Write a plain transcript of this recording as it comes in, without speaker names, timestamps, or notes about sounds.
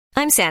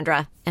I'm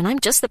Sandra, and I'm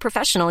just the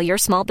professional your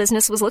small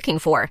business was looking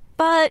for.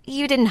 But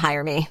you didn't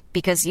hire me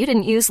because you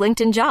didn't use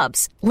LinkedIn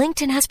Jobs.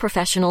 LinkedIn has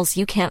professionals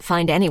you can't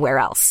find anywhere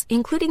else,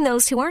 including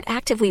those who aren't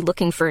actively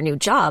looking for a new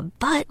job,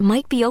 but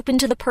might be open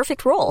to the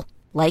perfect role,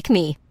 like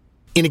me.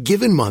 In a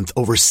given month,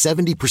 over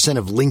 70%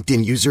 of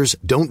LinkedIn users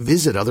don't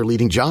visit other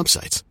leading job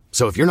sites.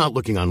 So if you're not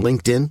looking on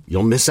LinkedIn,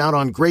 you'll miss out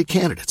on great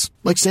candidates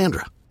like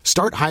Sandra.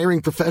 Start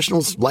hiring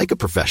professionals like a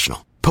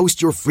professional.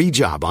 Post your free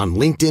job on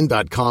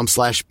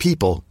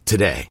linkedin.com/people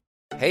today.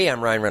 Hey,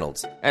 I'm Ryan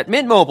Reynolds. At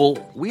Mint Mobile,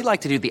 we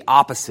like to do the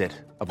opposite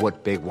of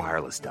what Big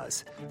Wireless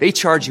does. They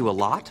charge you a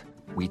lot,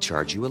 we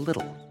charge you a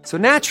little. So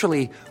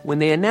naturally, when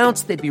they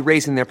announced they'd be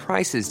raising their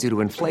prices due to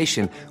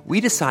inflation,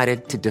 we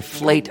decided to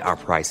deflate our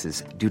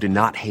prices due to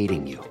not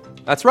hating you.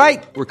 That's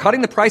right. We're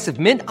cutting the price of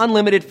Mint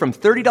Unlimited from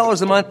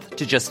 $30 a month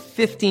to just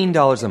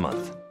 $15 a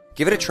month.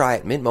 Give it a try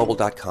at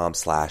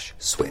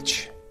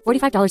mintmobile.com/switch.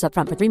 $45 up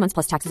front for 3 months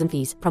plus taxes and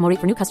fees. Promo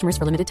rate for new customers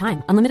for limited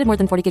time. Unlimited more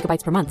than 40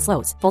 gigabytes per month.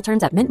 Slows full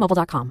terms at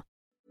mintmobile.com.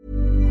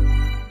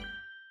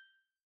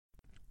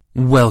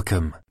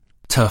 Welcome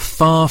to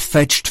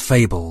Far-Fetched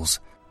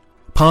Fables,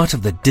 part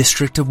of the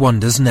District of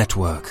Wonders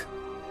network.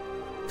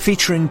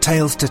 Featuring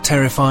Tales to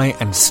Terrify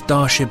and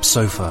Starship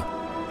Sofa.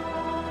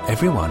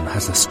 Everyone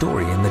has a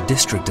story in the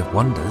District of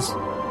Wonders.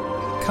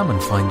 Come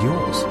and find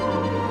yours.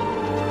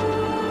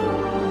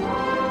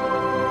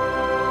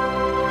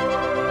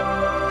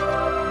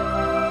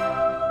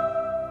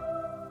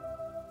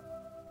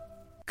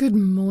 Good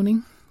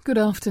morning, good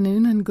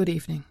afternoon, and good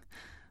evening.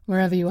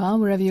 Wherever you are,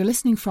 wherever you're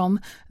listening from,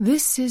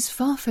 this is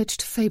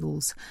Far-Fetched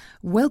Fables.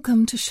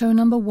 Welcome to show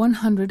number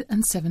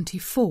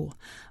 174.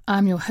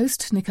 I'm your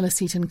host, Nicholas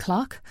Seaton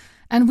Clark,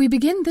 and we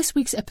begin this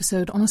week's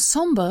episode on a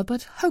sombre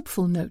but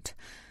hopeful note.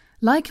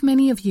 Like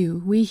many of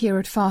you, we here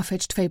at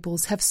Far-Fetched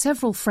Fables have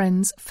several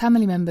friends,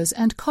 family members,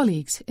 and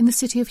colleagues in the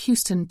city of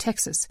Houston,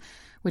 Texas,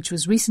 which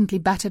was recently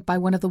battered by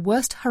one of the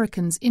worst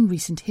hurricanes in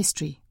recent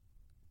history.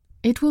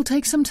 It will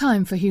take some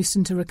time for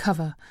Houston to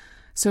recover,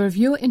 so if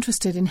you're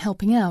interested in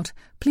helping out,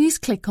 please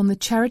click on the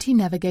Charity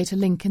Navigator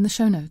link in the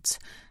show notes.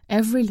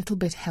 Every little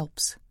bit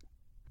helps.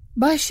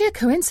 By sheer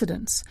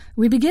coincidence,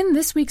 we begin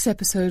this week's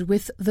episode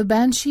with The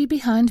Banshee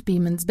Behind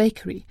Beeman's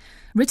Bakery,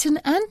 written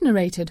and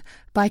narrated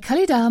by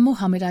Khalida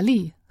Muhammad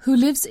Ali, who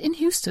lives in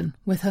Houston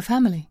with her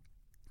family.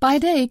 By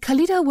day,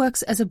 Khalida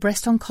works as a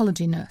breast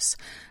oncology nurse.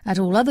 At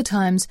all other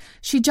times,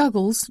 she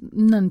juggles,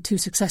 none too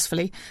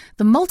successfully,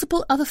 the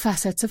multiple other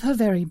facets of her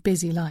very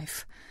busy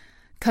life.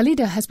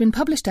 Khalida has been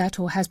published at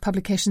or has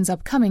publications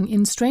upcoming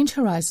in Strange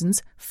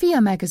Horizons,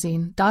 Fia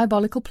Magazine,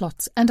 Diabolical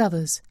Plots, and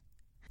others.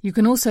 You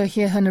can also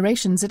hear her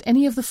narrations at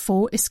any of the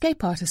 4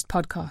 Escape Artist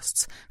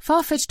podcasts,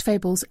 Far-Fetched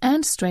Fables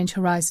and Strange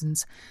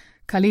Horizons.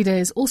 Khalida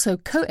is also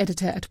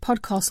co-editor at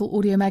Podcastle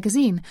Audio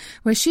Magazine,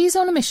 where she's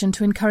on a mission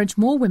to encourage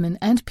more women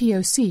and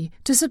POC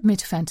to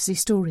submit fantasy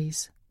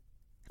stories.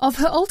 Of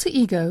her alter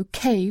ego,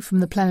 Kay from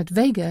the planet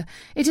Vega,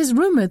 it is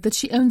rumoured that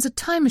she owns a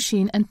time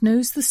machine and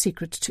knows the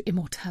secret to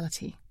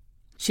immortality.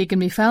 She can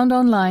be found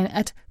online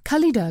at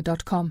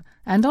Khalida.com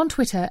and on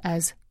Twitter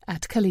as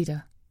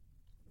 @Khalida.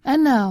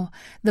 And now,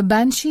 The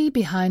Banshee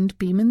Behind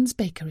Beeman's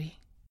Bakery.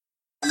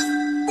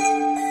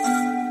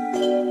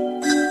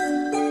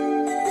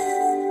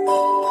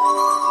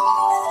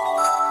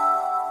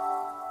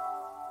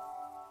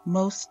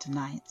 Most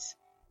nights,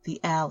 the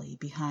alley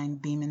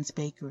behind Beeman's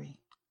Bakery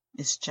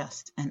is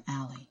just an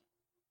alley.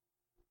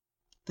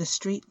 The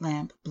street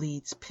lamp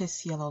bleeds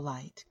piss-yellow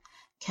light,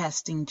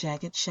 casting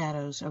jagged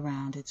shadows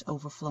around its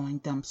overflowing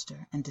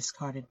dumpster and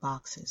discarded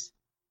boxes.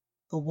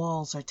 The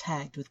walls are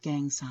tagged with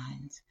gang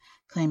signs,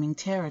 claiming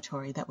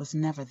territory that was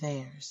never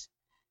theirs: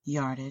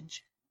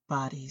 yardage,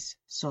 bodies,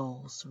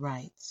 souls,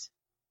 rights.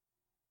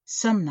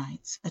 Some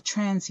nights, a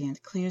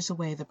transient clears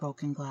away the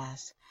broken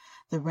glass,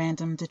 the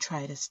random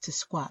detritus to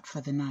squat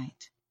for the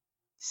night.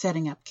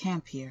 Setting up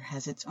camp here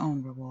has its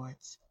own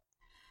rewards.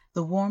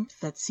 The warmth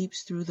that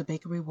seeps through the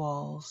bakery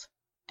walls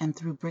and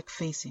through brick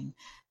facing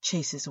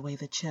chases away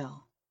the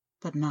chill,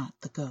 but not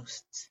the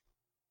ghosts.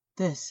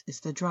 This is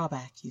the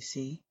drawback, you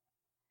see.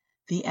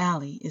 The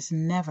alley is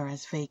never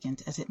as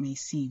vacant as it may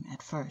seem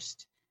at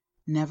first,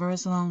 never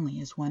as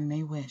lonely as one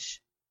may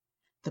wish.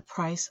 The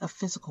price of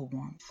physical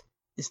warmth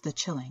is the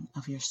chilling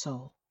of your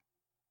soul.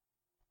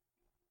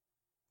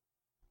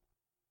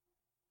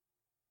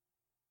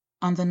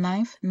 On the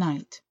 9th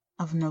night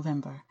of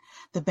November,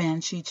 the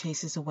Banshee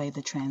chases away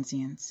the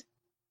transients,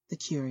 the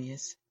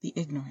curious, the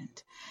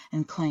ignorant,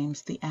 and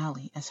claims the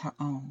alley as her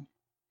own.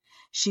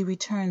 She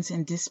returns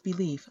in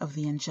disbelief of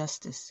the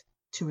injustice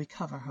to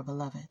recover her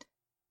beloved.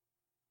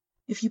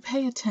 If you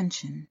pay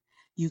attention,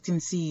 you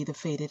can see the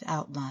faded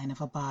outline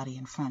of a body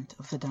in front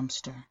of the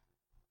dumpster.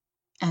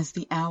 As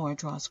the hour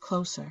draws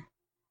closer,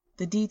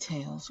 the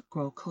details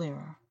grow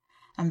clearer,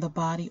 and the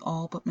body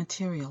all but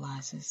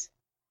materializes.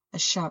 A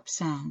sharp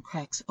sound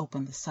cracks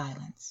open the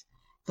silence.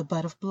 The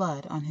bud of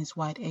blood on his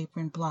white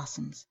apron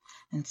blossoms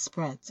and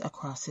spreads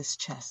across his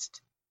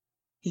chest.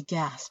 He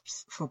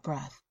gasps for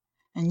breath,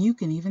 and you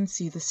can even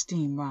see the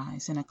steam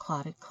rise in a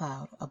clotted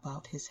cloud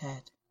about his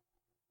head.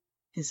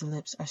 His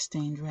lips are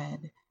stained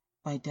red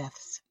by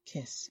death's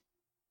kiss.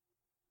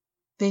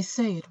 They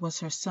say it was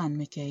her son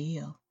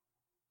Mikhail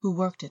who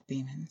worked at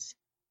Beeman's.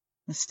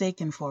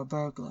 Mistaken for a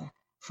burglar,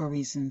 for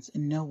reasons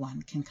no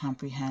one can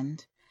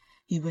comprehend,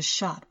 he was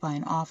shot by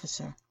an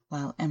officer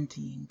while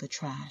emptying the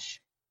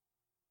trash.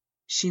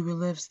 She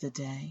relives the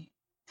day,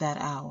 that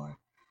hour,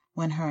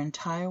 when her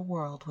entire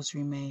world was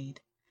remade,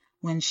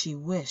 when she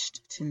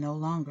wished to no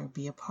longer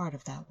be a part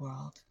of that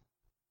world.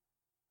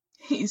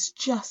 "He's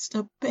just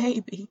a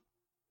baby,"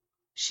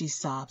 she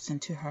sobs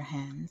into her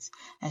hands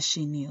as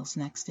she kneels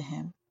next to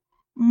him.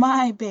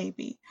 "My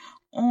baby,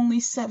 only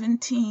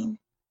 17.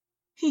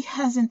 He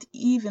hasn't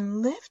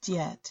even lived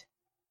yet."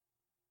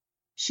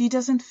 She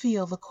doesn't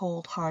feel the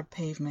cold, hard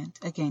pavement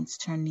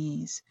against her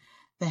knees,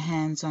 the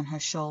hands on her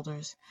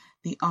shoulders,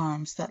 the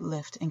arms that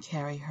lift and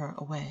carry her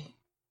away.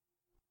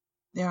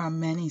 There are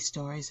many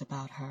stories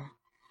about her.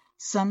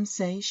 Some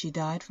say she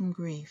died from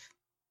grief.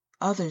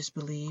 Others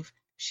believe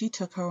she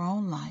took her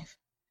own life,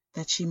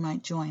 that she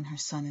might join her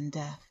son in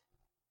death.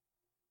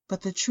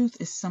 But the truth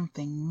is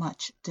something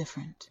much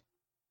different.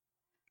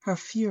 Her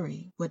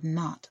fury would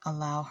not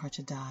allow her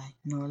to die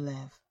nor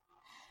live.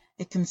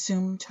 It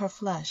consumed her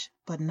flesh,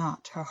 but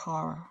not her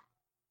horror.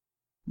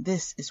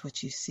 This is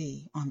what you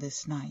see on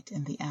this night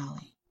in the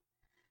alley.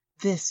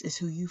 This is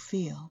who you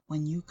feel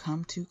when you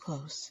come too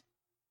close.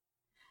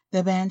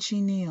 The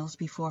banshee kneels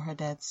before her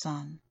dead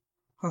son.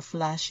 Her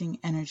flashing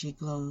energy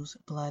glows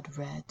blood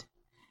red.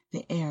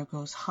 The air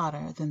grows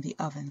hotter than the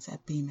ovens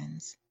at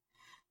Beeman's.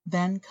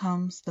 Then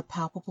comes the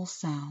palpable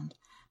sound,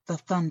 the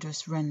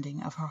thunderous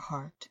rending of her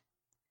heart.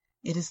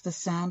 It is the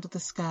sound of the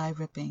sky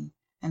ripping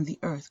and the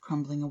earth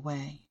crumbling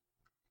away.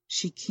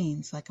 She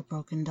keens like a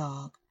broken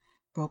dog,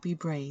 ropey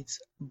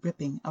braids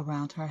ripping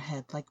around her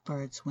head like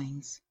birds'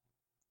 wings.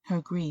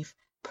 Her grief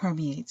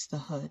permeates the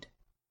hood.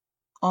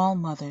 All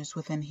mothers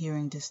within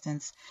hearing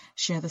distance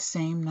share the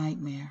same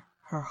nightmare,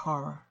 her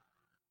horror.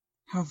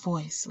 Her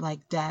voice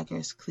like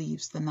daggers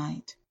cleaves the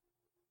night.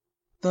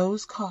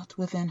 Those caught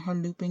within her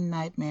looping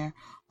nightmare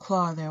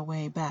claw their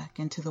way back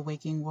into the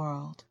waking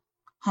world.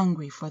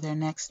 Hungry for their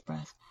next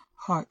breath,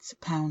 hearts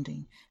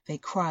pounding, they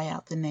cry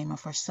out the name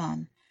of her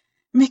son,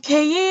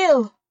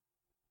 "Mikhail!"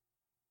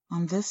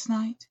 On this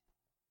night,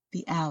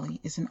 the alley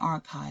is an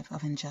archive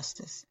of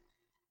injustice,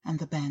 and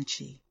the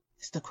banshee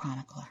is the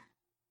chronicler.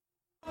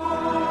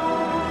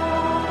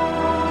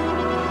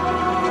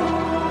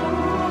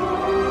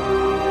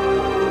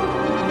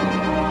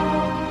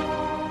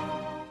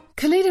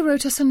 Kalida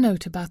wrote us a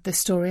note about this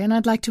story, and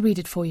I'd like to read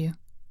it for you.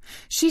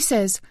 She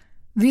says,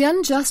 "The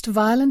unjust,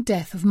 violent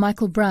death of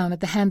Michael Brown at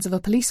the hands of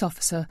a police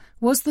officer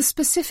was the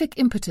specific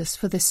impetus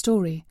for this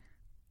story.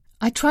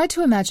 I tried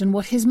to imagine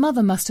what his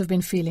mother must have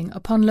been feeling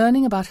upon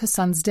learning about her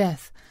son's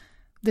death.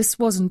 This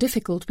wasn't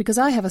difficult because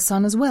I have a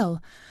son as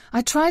well.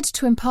 I tried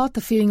to impart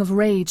the feeling of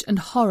rage and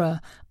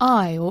horror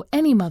I, or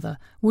any mother,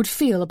 would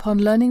feel upon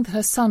learning that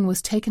her son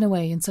was taken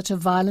away in such a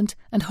violent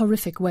and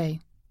horrific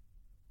way."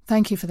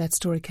 Thank you for that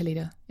story,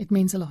 Kalida. It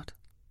means a lot.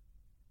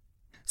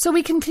 So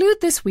we conclude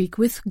this week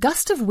with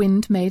Gust of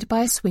Wind Made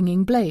by a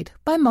Swinging Blade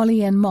by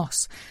Molly N.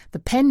 Moss, the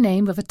pen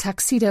name of a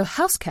tuxedo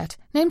house cat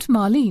named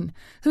Marlene,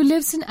 who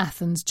lives in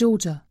Athens,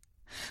 Georgia.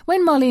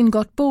 When Marlene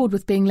got bored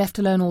with being left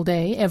alone all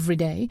day, every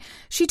day,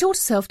 she taught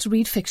herself to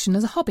read fiction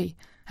as a hobby,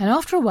 and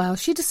after a while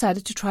she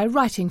decided to try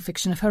writing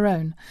fiction of her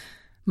own.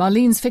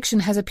 Marlene's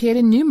fiction has appeared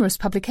in numerous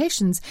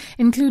publications,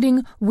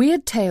 including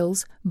Weird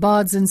Tales,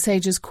 Bards and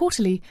Sages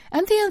Quarterly,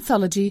 and the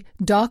anthology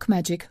Dark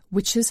Magic,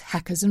 Witches,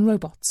 Hackers and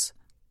Robots.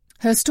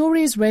 Her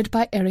story is read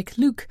by Eric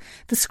Luke,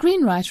 the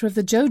screenwriter of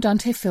the Joe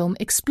Dante film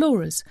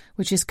Explorers,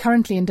 which is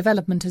currently in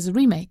development as a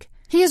remake.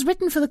 He has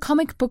written for the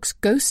comic books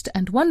Ghost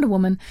and Wonder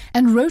Woman,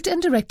 and wrote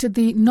and directed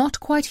the Not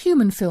Quite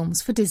Human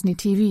films for Disney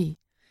TV.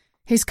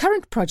 His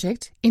current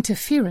project,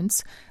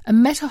 Interference, a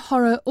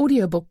meta-horror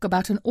audiobook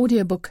about an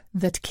audiobook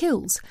that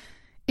kills,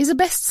 is a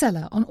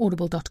bestseller on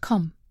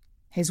audible.com.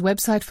 His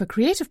website for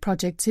creative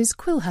projects is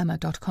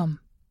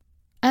quillhammer.com.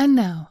 And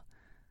now,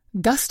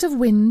 Gust of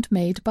Wind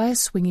Made by a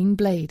Swinging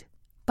Blade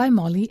by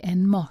Molly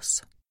N.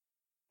 Moss.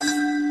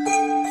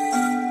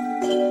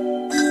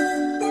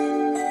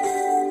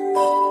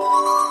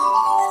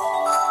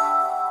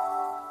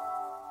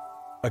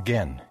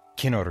 Again,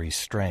 Kinori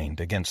strained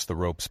against the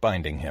ropes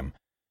binding him,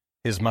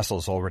 his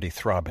muscles already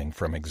throbbing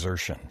from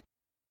exertion.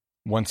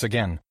 Once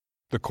again,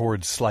 the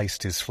cord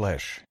sliced his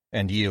flesh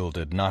and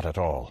yielded not at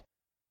all.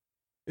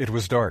 It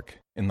was dark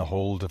in the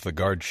hold of the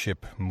guard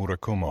ship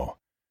Murakumo,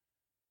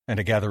 and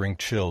a gathering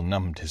chill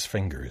numbed his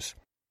fingers.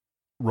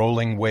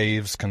 Rolling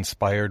waves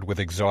conspired with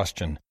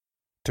exhaustion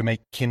to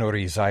make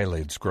Kinori's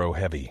eyelids grow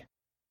heavy.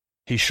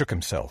 He shook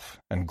himself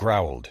and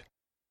growled,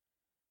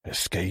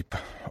 "Escape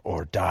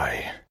or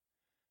die,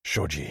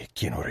 Shoji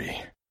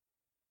Kinori."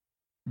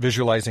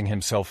 Visualizing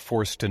himself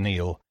forced to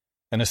kneel,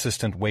 an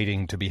assistant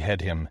waiting to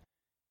behead him,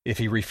 if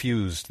he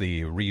refused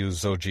the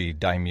Ryuzoji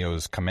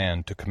daimyo's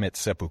command to commit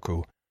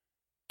seppuku,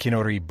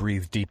 Kinori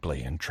breathed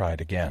deeply and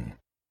tried again.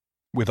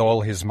 With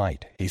all his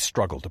might, he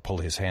struggled to pull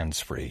his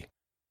hands free.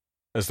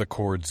 As the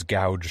cords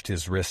gouged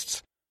his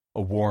wrists,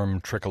 A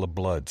warm trickle of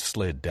blood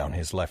slid down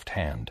his left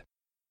hand.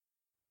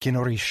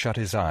 Kinori shut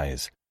his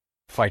eyes,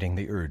 fighting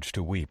the urge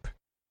to weep.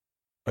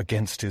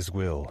 Against his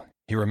will,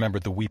 he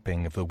remembered the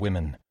weeping of the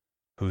women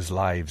whose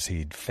lives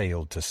he'd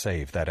failed to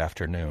save that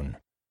afternoon.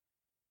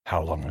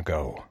 How long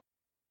ago?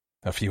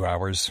 A few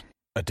hours?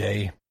 A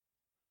day?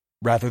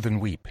 Rather than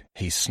weep,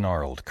 he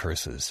snarled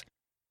curses.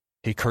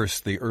 He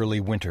cursed the early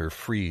winter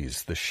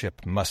freeze the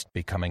ship must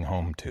be coming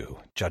home to,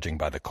 judging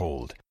by the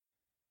cold.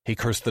 He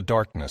cursed the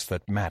darkness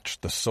that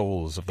matched the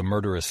souls of the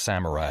murderous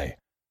samurai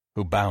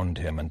who bound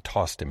him and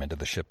tossed him into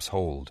the ship's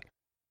hold.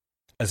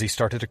 As he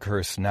started to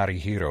curse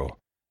Narihiro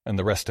and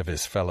the rest of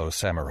his fellow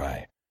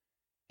samurai,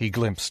 he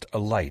glimpsed a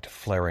light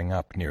flaring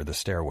up near the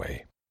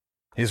stairway.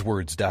 His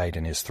words died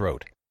in his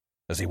throat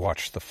as he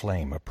watched the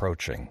flame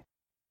approaching.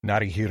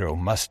 Narihiro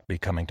must be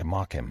coming to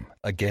mock him,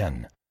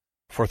 again,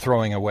 for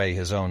throwing away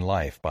his own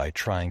life by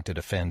trying to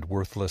defend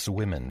worthless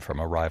women from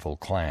a rival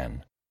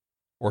clan.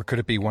 Or could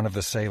it be one of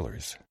the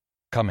sailors,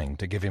 coming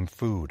to give him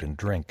food and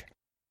drink?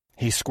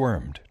 He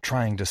squirmed,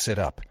 trying to sit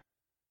up,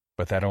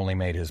 but that only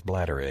made his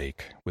bladder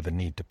ache with the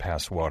need to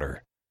pass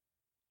water.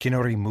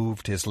 Kinori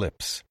moved his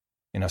lips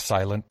in a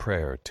silent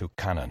prayer to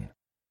Kannon,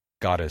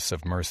 goddess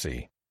of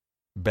mercy,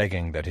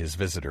 begging that his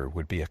visitor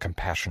would be a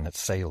compassionate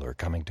sailor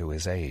coming to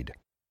his aid.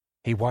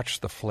 He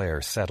watched the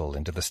flare settle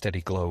into the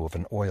steady glow of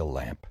an oil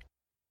lamp.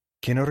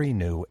 Kinori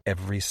knew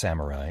every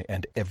samurai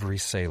and every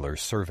sailor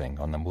serving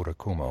on the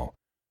Murakumo,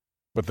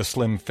 but the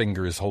slim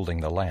fingers holding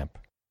the lamp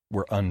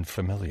were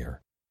unfamiliar.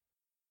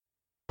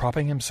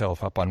 Propping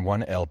himself up on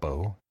one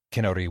elbow,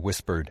 Kinori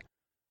whispered,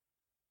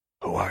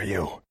 "Who are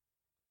you?"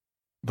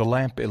 The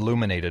lamp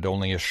illuminated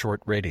only a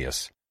short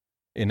radius,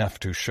 enough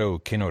to show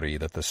Kinori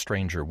that the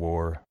stranger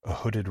wore a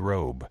hooded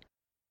robe.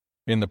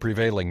 In the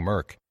prevailing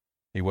murk,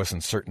 he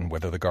wasn't certain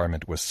whether the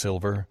garment was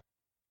silver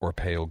or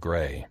pale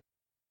gray.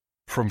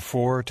 From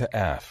fore to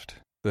aft,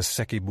 the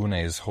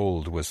Sekibune's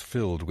hold was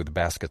filled with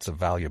baskets of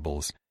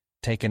valuables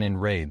taken in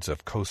raids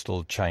of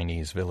coastal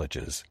Chinese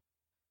villages.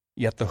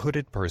 Yet the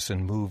hooded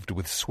person moved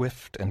with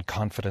swift and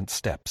confident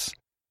steps,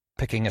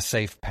 picking a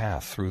safe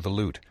path through the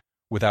loot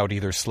without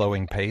either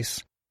slowing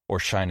pace or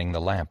shining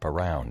the lamp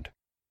around.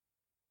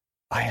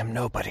 "I am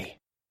nobody,"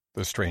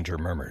 the stranger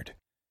murmured,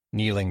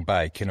 kneeling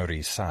by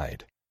Kinori's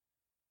side.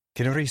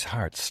 Kinori's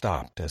heart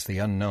stopped as the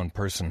unknown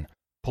person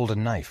pulled a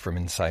knife from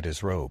inside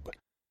his robe.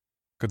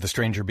 Could the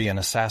stranger be an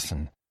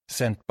assassin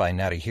sent by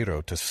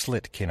Narihiro to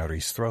slit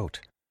Kinori's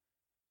throat?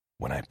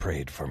 "When I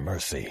prayed for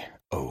mercy,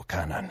 O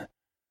Kannon,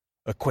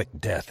 a quick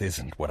death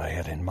isn't what I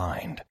had in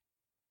mind."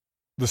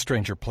 The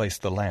stranger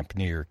placed the lamp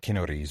near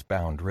Kinori's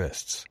bound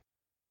wrists.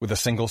 With a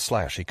single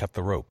slash he cut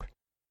the rope.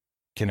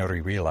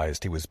 Kinori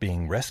realized he was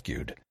being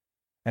rescued,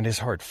 and his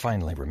heart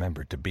finally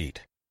remembered to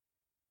beat.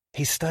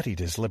 He studied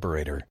his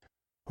liberator,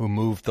 who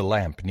moved the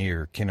lamp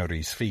near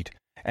Kinori's feet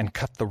and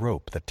cut the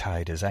rope that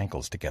tied his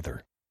ankles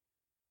together.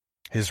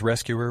 His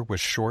rescuer was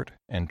short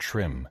and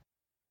trim,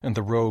 and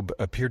the robe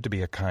appeared to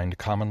be a kind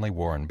commonly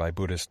worn by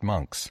Buddhist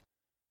monks.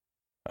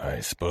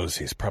 "I suppose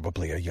he's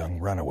probably a young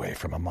runaway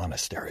from a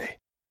monastery."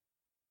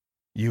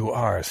 "You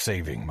are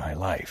saving my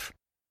life.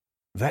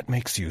 That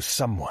makes you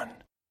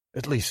someone,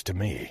 at least to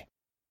me,"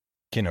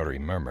 Kinori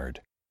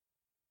murmured.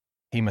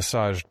 He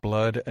massaged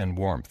blood and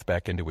warmth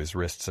back into his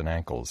wrists and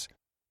ankles,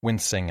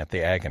 wincing at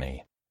the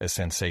agony as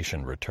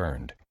sensation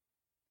returned.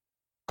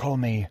 "Call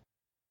me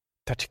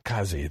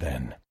Tachikaze,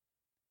 then."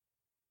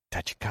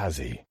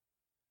 Tachikaze.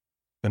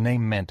 The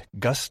name meant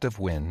gust of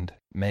wind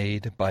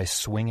made by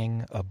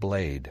swinging a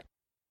blade.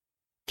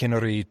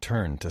 Kinori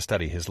turned to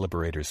study his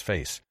liberator's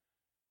face,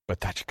 but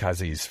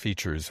Tachikaze's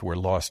features were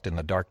lost in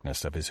the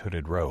darkness of his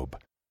hooded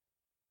robe.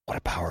 What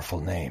a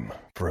powerful name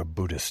for a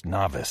Buddhist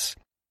novice.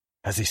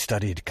 Has he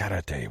studied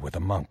karate with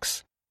the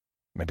monks?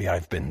 Maybe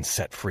I've been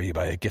set free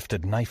by a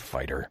gifted knife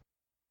fighter.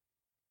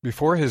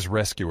 Before his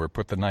rescuer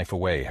put the knife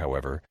away,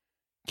 however,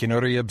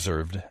 Kinori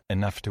observed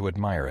enough to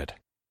admire it.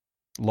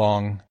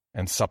 Long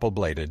and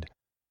supple-bladed,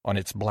 on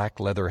its black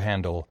leather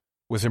handle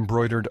was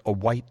embroidered a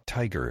white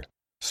tiger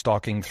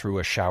stalking through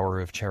a shower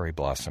of cherry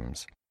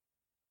blossoms.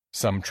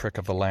 Some trick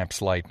of the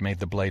lamp's light made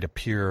the blade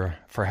appear,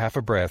 for half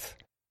a breath,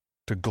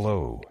 to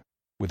glow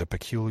with a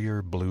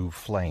peculiar blue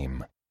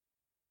flame.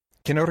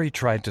 Kinori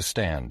tried to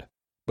stand,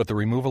 but the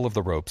removal of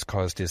the ropes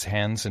caused his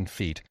hands and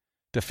feet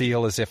to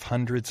feel as if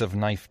hundreds of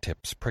knife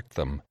tips pricked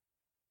them.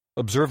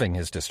 Observing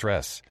his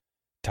distress,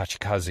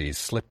 Tachikaze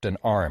slipped an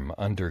arm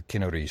under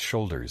Kinori's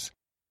shoulders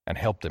and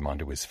helped him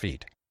onto his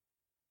feet.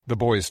 The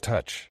boy's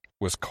touch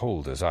was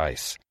cold as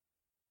ice.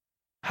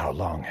 How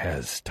long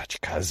has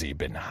Tachikaze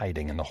been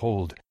hiding in the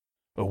hold,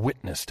 a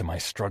witness to my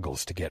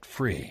struggles to get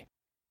free?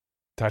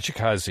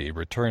 Tachikaze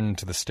returned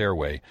to the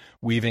stairway,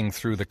 weaving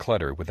through the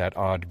clutter with that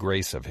odd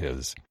grace of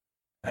his.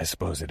 I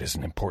suppose it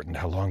isn't important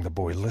how long the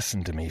boy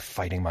listened to me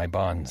fighting my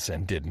bonds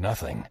and did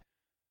nothing.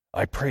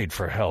 I prayed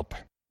for help,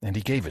 and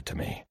he gave it to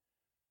me.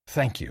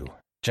 Thank you,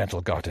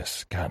 gentle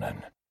goddess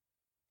Kannon.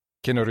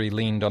 Kinori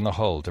leaned on the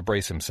hull to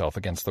brace himself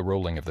against the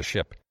rolling of the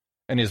ship,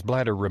 and his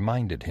bladder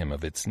reminded him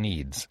of its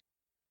needs.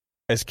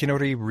 As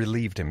Kinori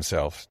relieved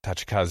himself,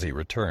 Tachikaze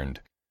returned.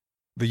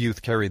 The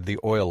youth carried the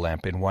oil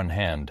lamp in one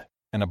hand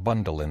and a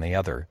bundle in the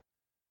other.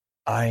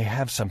 "I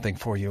have something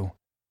for you,"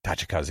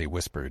 Tachikaze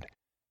whispered,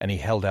 and he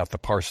held out the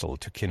parcel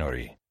to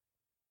Kinori.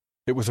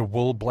 It was a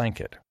wool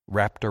blanket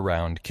wrapped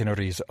around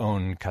Kinori's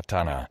own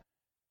katana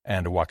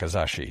and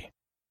wakizashi.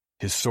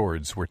 His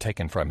swords were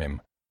taken from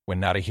him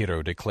when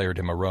Narihiro declared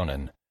him a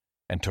ronin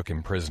and took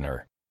him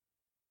prisoner.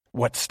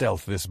 What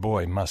stealth this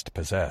boy must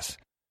possess,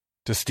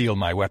 to steal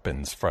my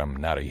weapons from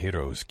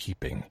Narihiro's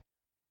keeping.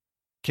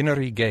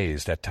 Kinori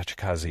gazed at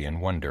Tachikaze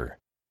in wonder.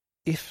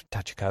 If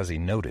Tachikaze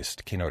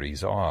noticed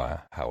Kinori's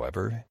awe,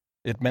 however,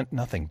 it meant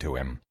nothing to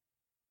him.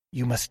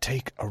 "You must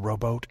take a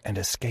rowboat and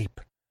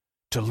escape.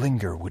 To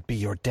linger would be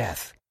your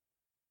death."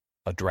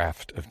 A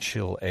draught of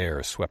chill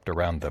air swept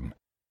around them.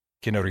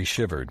 Kinori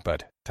shivered,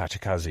 but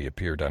Tachikaze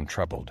appeared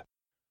untroubled.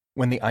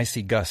 When the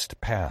icy gust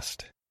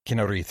passed,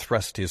 Kinori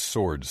thrust his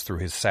swords through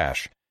his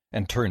sash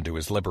and turned to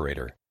his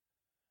liberator.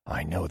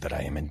 "I know that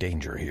I am in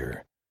danger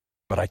here,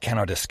 but I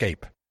cannot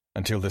escape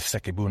until the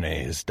Sekibune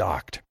is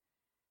docked.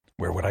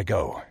 Where would I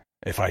go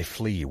if I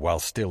flee while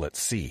still at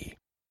sea?"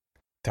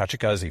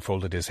 Tachikaze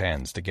folded his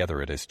hands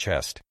together at his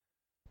chest.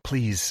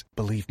 "Please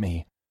believe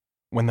me,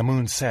 when the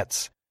moon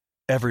sets,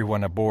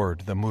 everyone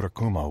aboard the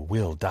Murakumo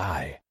will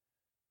die.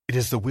 It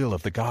is the will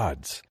of the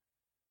gods.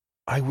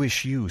 I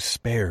wish you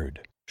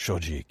spared,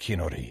 Shoji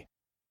Kinori,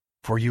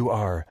 for you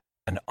are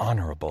an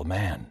honorable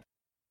man."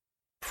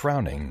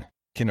 Frowning,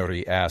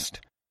 Kinori asked,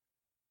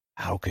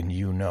 "How can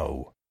you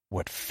know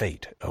what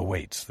fate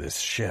awaits this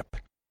ship?"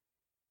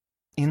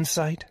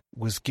 "Insight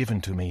was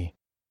given to me,"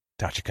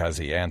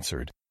 Tachikaze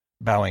answered,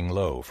 bowing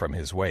low from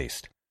his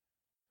waist.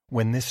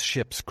 "When this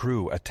ship's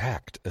crew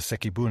attacked a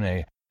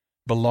Sekibune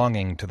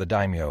belonging to the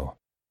daimyo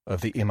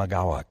of the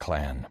Imagawa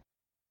clan."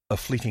 A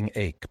fleeting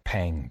ache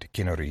panged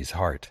Kinori's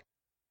heart.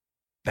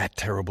 That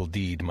terrible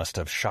deed must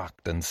have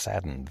shocked and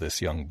saddened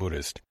this young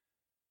Buddhist,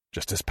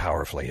 just as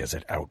powerfully as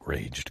it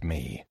outraged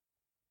me.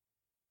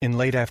 In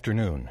late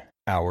afternoon,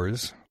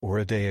 hours or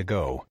a day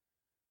ago,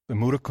 the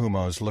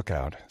Murakumo's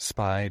lookout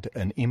spied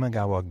an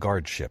Imagawa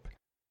guard ship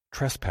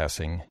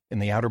trespassing in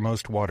the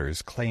outermost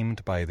waters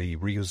claimed by the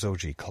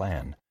Ryuzoji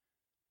clan.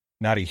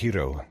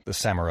 Narihiro, the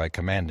samurai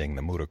commanding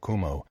the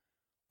Murakumo,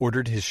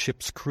 ordered his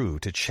ship's crew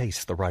to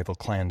chase the rival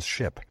clan's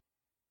ship.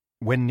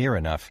 When near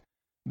enough,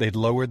 they'd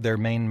lowered their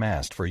main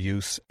mast for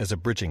use as a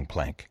bridging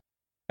plank,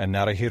 and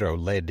Narihiro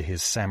led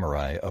his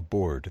samurai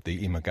aboard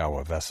the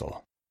Imagawa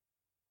vessel.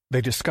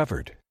 They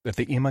discovered that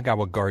the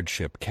Imagawa guard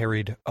ship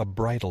carried a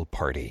bridal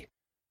party.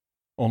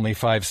 Only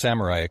 5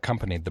 samurai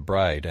accompanied the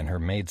bride and her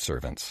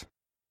maidservants.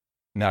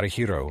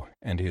 Narihiro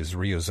and his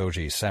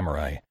Ryuzoji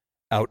samurai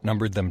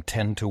outnumbered them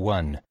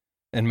 10-1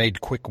 and made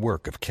quick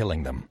work of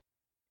killing them.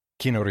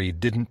 Kinori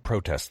didn't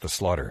protest the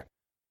slaughter,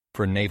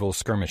 for naval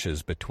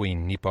skirmishes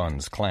between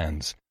Nippon's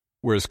clans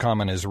were as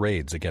common as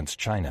raids against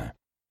China.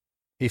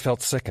 He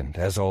felt sickened,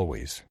 as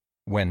always,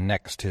 when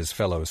next his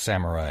fellow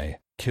samurai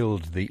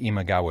killed the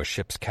Imagawa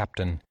ship's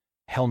captain,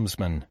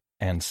 helmsman,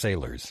 and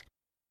sailors.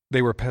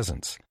 They were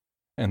peasants,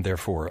 and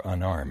therefore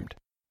unarmed.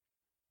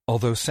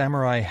 Although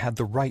samurai had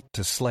the right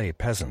to slay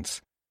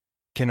peasants,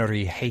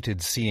 Kinori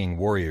hated seeing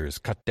warriors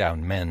cut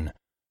down men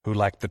who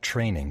lacked the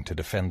training to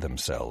defend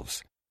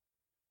themselves.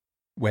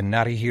 When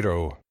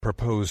Narihiro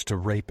proposed to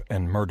rape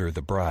and murder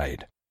the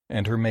bride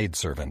and her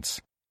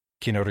maidservants,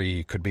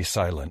 Kinori could be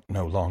silent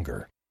no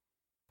longer.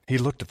 He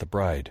looked at the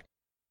bride,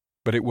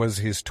 but it was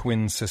his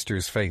twin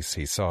sister's face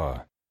he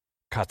saw,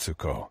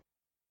 Katsuko,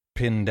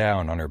 pinned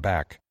down on her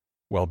back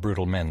while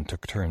brutal men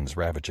took turns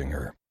ravaging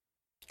her.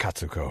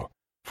 Katsuko,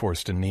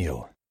 forced to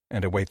kneel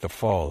and await the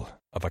fall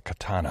of a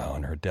katana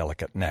on her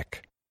delicate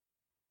neck.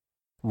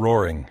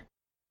 Roaring,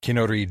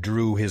 Kinori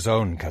drew his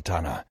own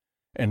katana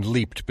and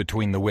leaped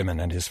between the women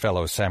and his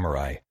fellow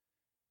samurai.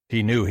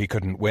 He knew he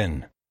couldn't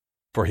win,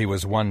 for he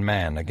was 1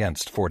 man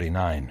against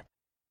 49,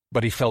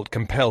 but he felt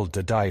compelled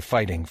to die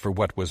fighting for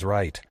what was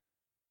right.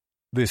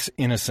 This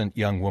innocent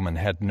young woman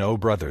had no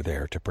brother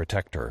there to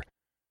protect her.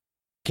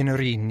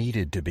 Kinori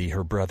needed to be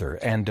her brother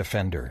and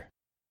defender,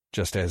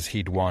 just as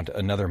he'd want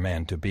another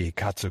man to be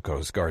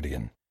Katsuko's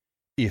guardian,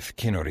 if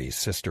Kinori's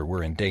sister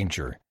were in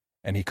danger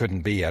and he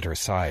couldn't be at her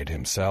side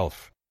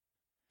himself.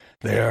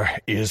 "There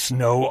is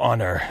no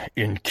honor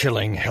in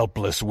killing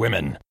helpless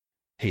women,"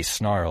 he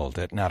snarled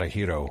at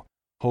Narihiro,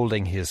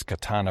 holding his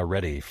katana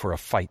ready for a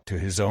fight to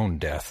his own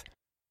death.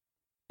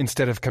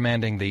 Instead of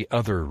commanding the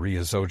other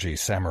Ryuzoji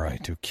samurai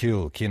to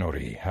kill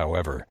Kinori,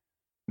 however,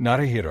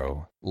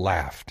 Narihiro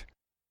laughed.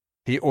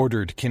 He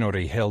ordered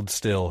Kinori held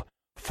still,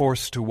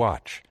 forced to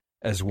watch,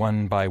 as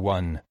one by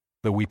one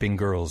the weeping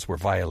girls were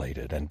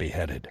violated and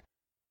beheaded.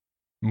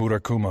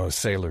 Murakumo's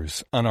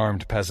sailors,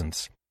 unarmed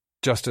peasants,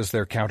 just as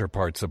their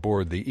counterparts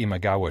aboard the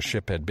Imagawa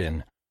ship had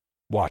been,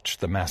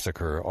 watched the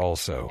massacre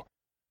also,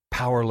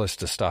 powerless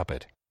to stop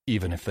it,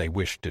 even if they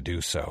wished to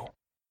do so.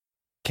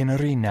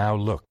 Kinori now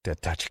looked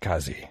at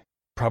Tachikaze,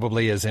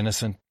 probably as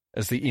innocent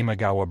as the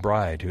Imagawa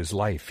bride whose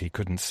life he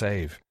couldn't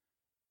save.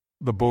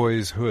 The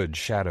boy's hood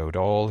shadowed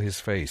all his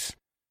face,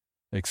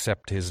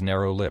 except his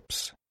narrow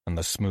lips and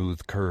the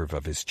smooth curve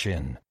of his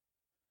chin.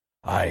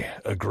 "I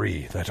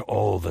agree that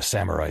all the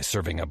samurai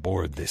serving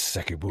aboard this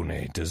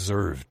Sekibune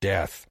deserve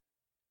death,"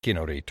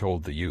 Kinori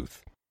told the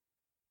youth.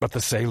 "But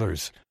the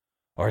sailors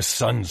are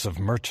sons of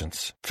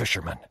merchants,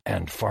 fishermen,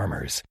 and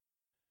farmers.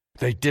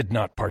 They did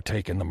not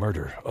partake in the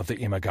murder of the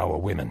Imagawa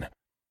women.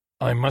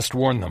 I must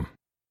warn them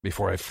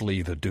before I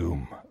flee the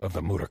doom of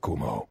the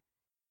Murakumo.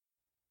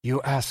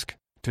 You ask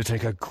to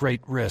take a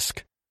great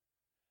risk,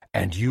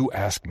 and you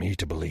ask me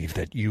to believe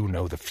that you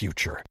know the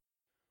future,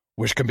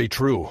 which can be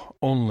true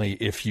only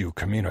if you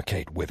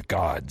communicate with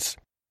gods."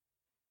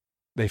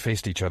 They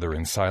faced each other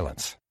in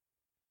silence.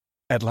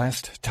 At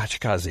last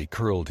Tachikaze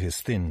curled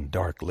his thin,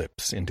 dark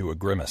lips into a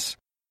grimace.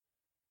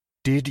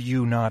 "Did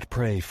you not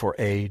pray for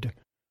aid,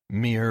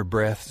 mere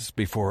breaths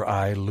before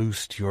I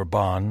loosed your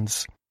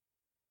bonds?"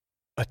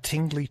 A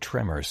tingly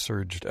tremor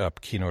surged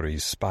up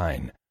Kinori's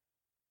spine.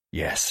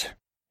 "Yes."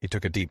 He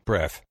took a deep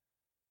breath.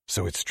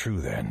 "So it's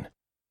true, then.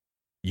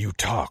 You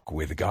talk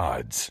with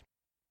gods."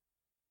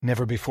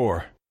 "Never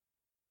before.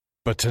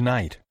 But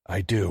tonight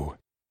I do."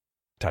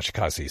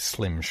 Tachikaze's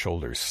slim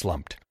shoulders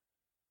slumped.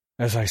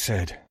 "As I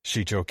said,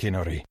 Shijo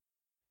Kinori,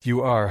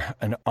 you are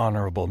an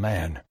honorable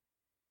man.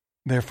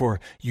 Therefore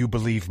you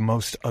believe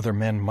most other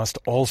men must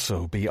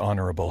also be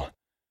honorable.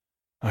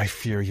 I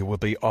fear you will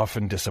be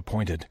often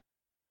disappointed.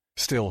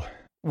 Still,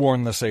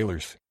 warn the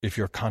sailors if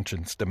your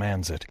conscience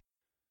demands it.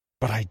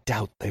 But I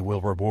doubt they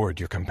will reward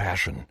your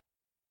compassion."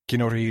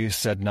 Kinori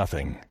said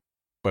nothing,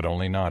 but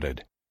only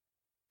nodded.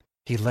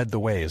 He led the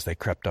way as they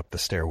crept up the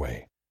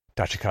stairway,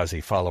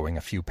 Tachikaze following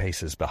a few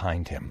paces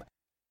behind him.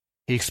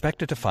 He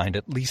expected to find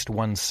at least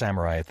one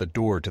samurai at the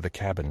door to the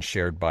cabin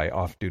shared by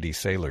off-duty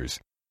sailors,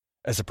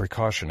 as a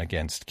precaution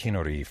against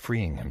Kinori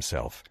freeing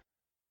himself.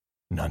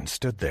 None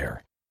stood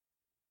there.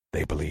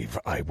 "They believe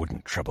I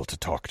wouldn't trouble to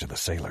talk to the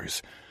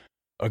sailors.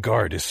 A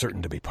guard is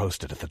certain to be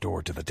posted at the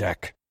door to the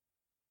deck."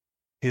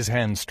 His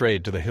hand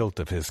strayed to the hilt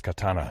of his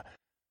katana,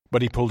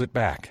 but he pulled it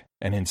back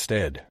and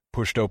instead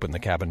pushed open the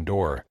cabin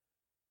door.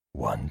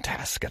 "One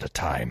task at a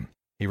time,"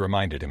 he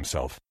reminded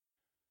himself.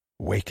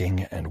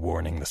 "Waking and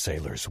warning the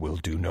sailors will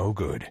do no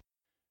good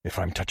if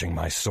I'm touching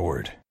my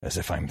sword as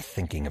if I'm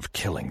thinking of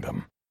killing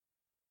them."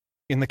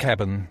 In the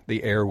cabin,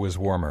 the air was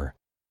warmer,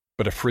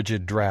 but a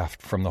frigid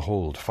draught from the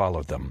hold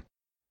followed them.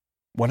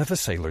 One of the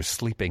sailors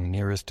sleeping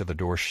nearest to the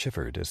door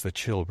shivered as the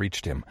chill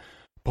reached him,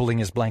 pulling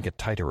his blanket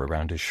tighter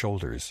around his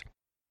shoulders.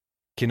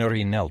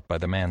 Kinori knelt by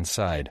the man's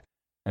side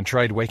and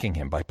tried waking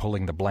him by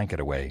pulling the blanket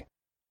away,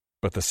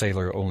 but the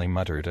sailor only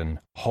muttered and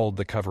hauled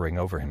the covering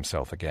over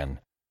himself again.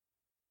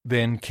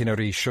 Then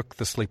Kinori shook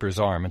the sleeper's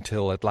arm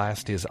until at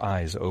last his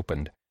eyes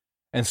opened,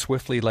 and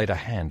swiftly laid a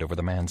hand over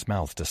the man's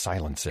mouth to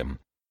silence him.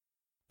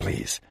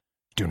 "Please,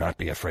 do not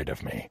be afraid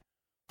of me,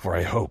 for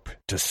I hope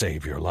to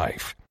save your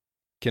life,"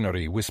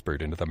 Kinori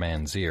whispered into the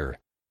man's ear.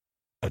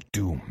 "A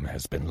doom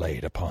has been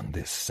laid upon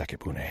this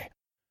Sekibune.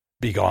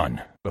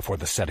 Begone before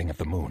the setting of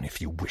the moon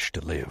if you wish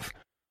to live.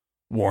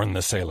 Warn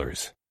the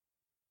sailors,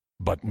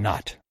 but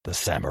not the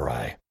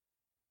samurai."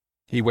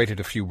 He waited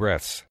a few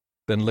breaths,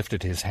 then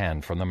lifted his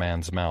hand from the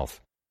man's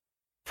mouth.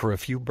 For a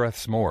few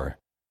breaths more,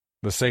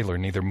 the sailor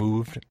neither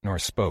moved nor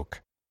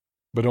spoke,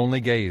 but only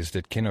gazed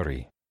at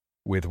Kinori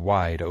with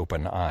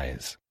wide-open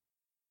eyes.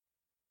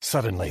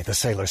 Suddenly the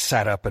sailor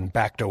sat up and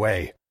backed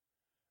away.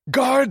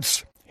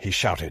 "Guards!" he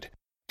shouted.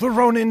 "The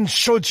Ronin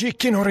Shoji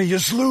Kinori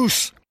is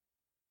loose!"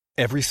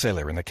 Every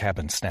sailor in the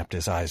cabin snapped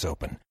his eyes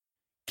open.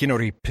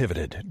 Kinori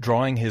pivoted,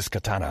 drawing his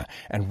katana,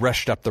 and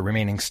rushed up the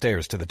remaining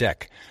stairs to the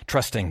deck,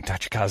 trusting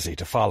Tachikaze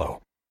to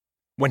follow.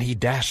 When he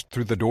dashed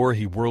through the door,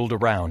 he whirled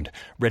around,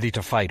 ready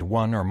to fight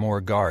one or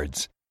more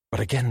guards, but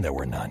again there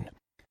were none.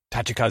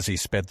 Tachikaze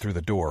sped through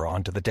the door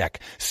onto the deck,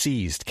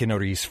 seized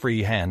Kinori's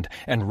free hand,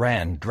 and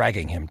ran,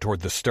 dragging him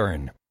toward the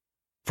stern.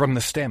 From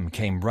the stem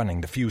came running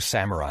the few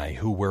samurai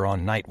who were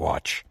on night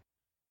watch.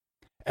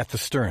 At the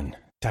stern,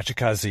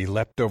 Tachikaze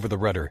leapt over the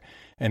rudder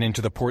and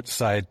into the port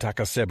side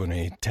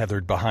Takasebune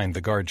tethered behind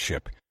the guard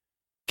ship.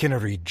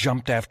 Kinori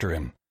jumped after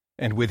him,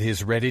 and with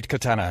his readied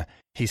katana,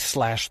 he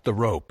slashed the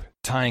rope,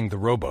 tying the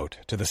rowboat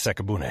to the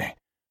Sekibune.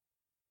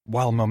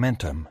 While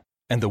momentum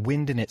and the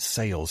wind in its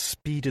sails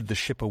speeded the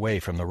ship away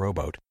from the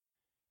rowboat,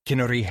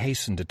 Kinori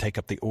hastened to take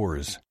up the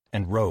oars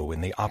and row in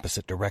the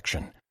opposite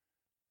direction.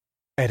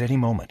 At any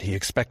moment he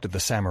expected the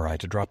samurai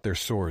to drop their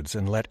swords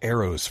and let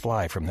arrows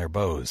fly from their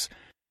bows,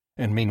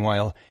 and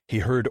meanwhile he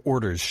heard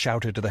orders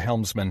shouted to the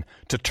helmsman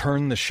to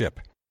turn the ship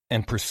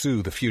and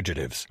pursue the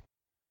fugitives.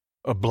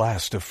 A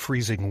blast of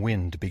freezing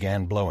wind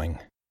began blowing,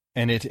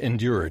 and it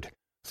endured,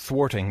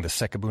 thwarting the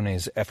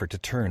Sekibune's effort to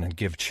turn and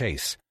give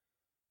chase.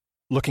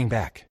 Looking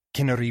back,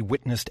 Kinori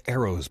witnessed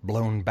arrows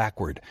blown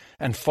backward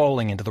and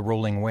falling into the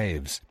rolling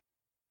waves.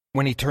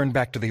 When he turned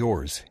back to the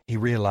oars, he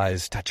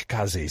realized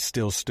Tachikaze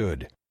still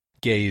stood,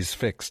 gaze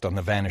fixed on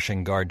the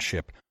vanishing guard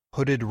ship,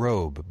 hooded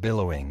robe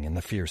billowing in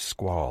the fierce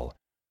squall.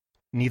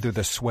 Neither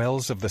the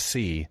swells of the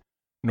sea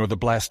nor the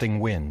blasting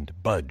wind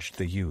budged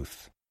the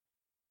youth.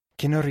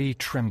 Kinori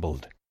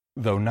trembled,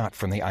 though not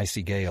from the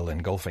icy gale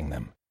engulfing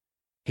them.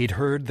 He'd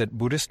heard that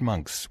Buddhist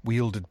monks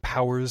wielded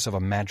powers of a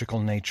magical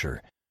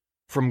nature,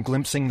 from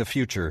glimpsing the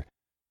future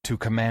to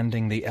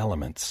commanding the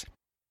elements.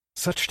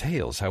 Such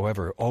tales,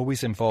 however,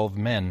 always involve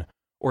men,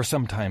 or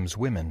sometimes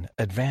women,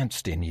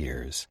 advanced in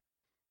years.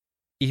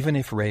 Even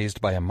if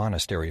raised by a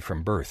monastery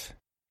from birth,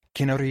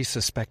 Kinori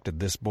suspected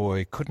this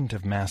boy couldn't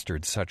have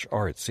mastered such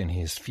arts in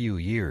his few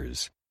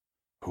years.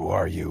 "Who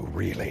are you,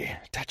 really,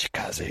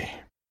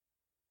 Tachikaze?"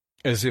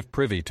 As if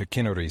privy to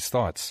Kinori's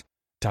thoughts,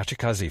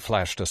 Tachikaze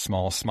flashed a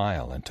small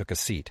smile and took a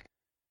seat.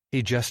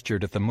 He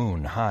gestured at the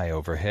moon high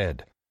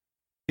overhead.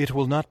 "It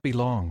will not be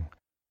long,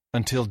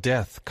 until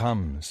death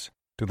comes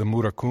to the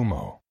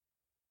Murakumo."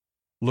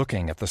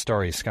 Looking at the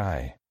starry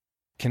sky,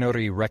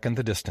 Kinori reckoned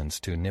the distance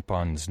to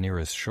Nippon's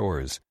nearest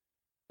shores,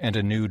 and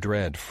a new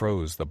dread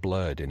froze the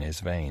blood in his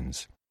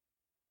veins.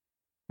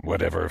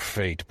 "Whatever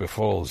fate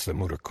befalls the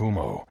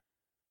Murakumo,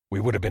 we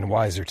would have been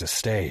wiser to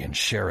stay and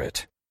share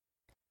it."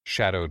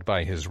 Shadowed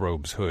by his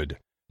robe's hood,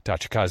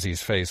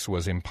 Tachikaze's face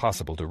was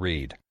impossible to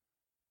read.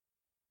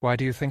 "Why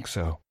do you think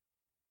so?"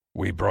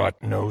 "We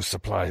brought no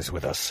supplies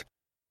with us,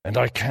 and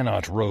I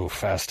cannot row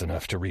fast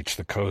enough to reach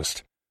the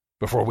coast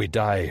before we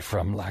die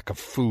from lack of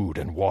food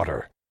and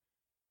water."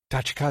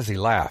 Tachikaze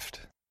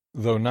laughed,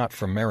 though not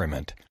from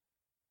merriment.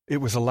 It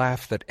was a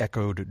laugh that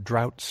echoed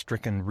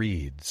drought-stricken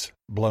reeds,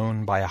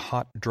 blown by a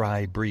hot,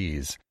 dry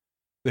breeze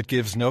that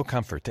gives no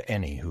comfort to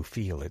any who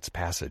feel its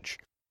passage.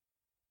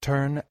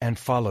 "Turn and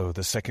follow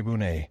the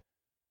Sekibune,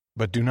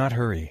 but do not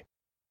hurry.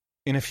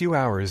 In a few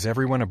hours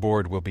everyone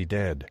aboard will be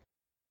dead,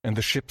 and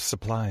the ship's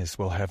supplies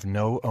will have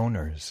no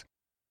owners.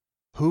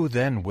 Who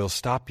then will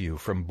stop you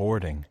from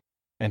boarding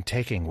and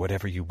taking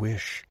whatever you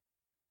wish?"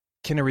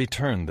 Kinori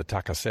turned the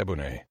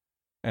Takasebune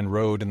and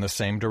rowed in the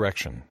same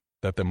direction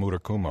that the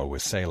Murakumo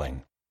was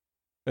sailing.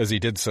 As he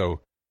did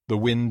so, the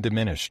wind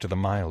diminished to the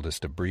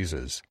mildest of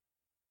breezes.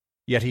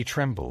 Yet he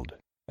trembled,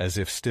 as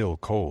if still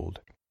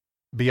cold.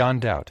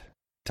 Beyond doubt,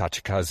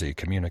 Tachikaze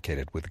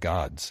communicated with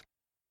gods.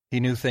 He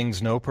knew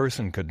things no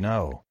person could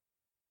know,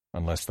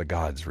 unless the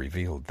gods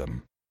revealed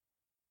them.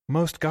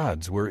 Most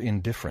gods were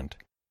indifferent.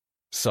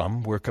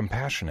 Some were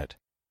compassionate.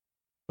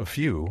 A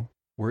few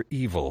were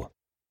evil.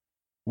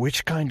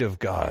 Which kind of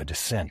god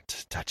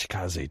sent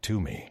Tachikaze to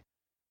me,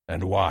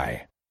 and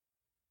why?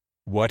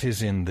 What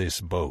is in this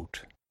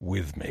boat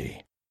with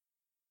me?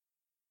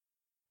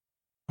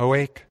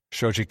 "Awake,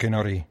 Shoji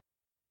Kinori."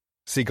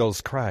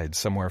 Seagulls cried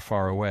somewhere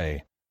far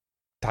away.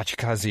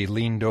 Tachikaze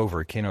leaned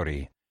over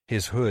Kinori,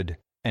 his hood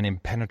an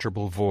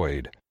impenetrable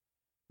void.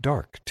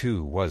 Dark,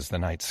 too, was the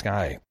night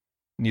sky.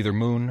 Neither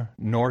moon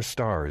nor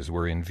stars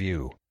were in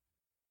view.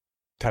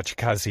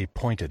 Tachikaze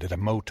pointed at a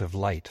mote of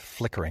light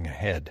flickering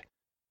ahead.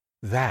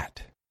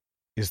 "That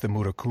is the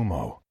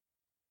Murakumo."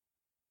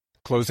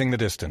 Closing the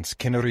distance,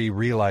 Kinori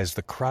realized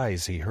the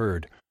cries he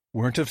heard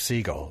weren't of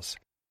seagulls.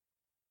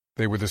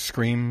 They were the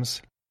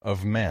screams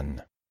of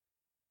men.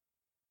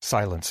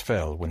 Silence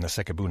fell when the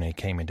Sekibune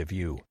came into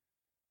view.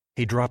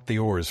 He dropped the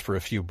oars for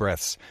a few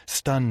breaths,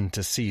 stunned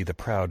to see the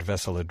proud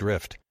vessel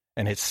adrift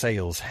and its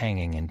sails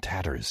hanging in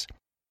tatters.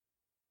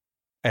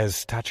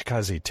 As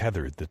Tachikaze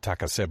tethered the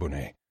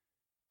Takasebune,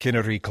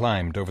 Kinori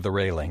climbed over the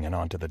railing and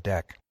onto the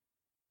deck.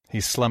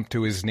 He slumped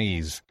to his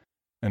knees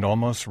and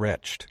almost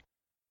retched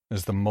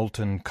as the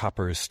molten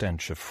copper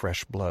stench of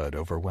fresh blood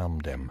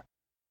overwhelmed him.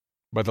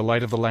 By the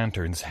light of the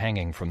lanterns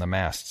hanging from the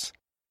masts,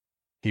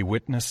 he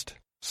witnessed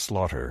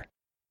slaughter.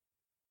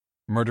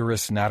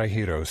 Murderous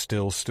Narahiro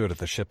still stood at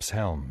the ship's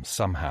helm,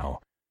 somehow.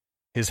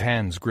 His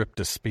hands gripped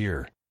a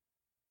spear.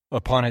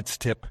 Upon its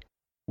tip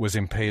was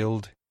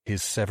impaled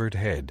his severed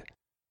head,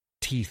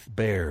 teeth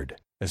bared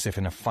as if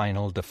in a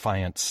final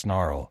defiant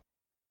snarl,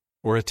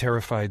 or a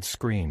terrified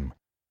scream.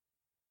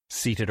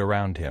 Seated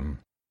around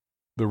him,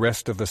 the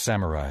rest of the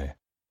samurai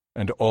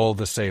and all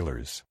the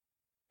sailors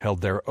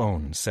held their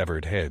own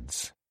severed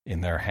heads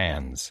in their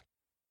hands.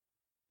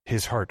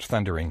 His heart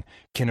thundering,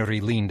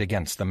 Kinori leaned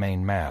against the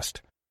main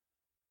mast.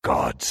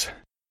 "Gods,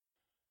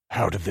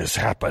 how did this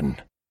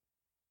happen?"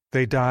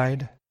 "They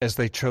died as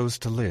they chose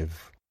to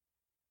live."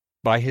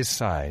 By his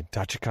side,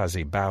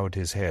 Tachikaze bowed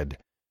his head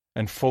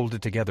and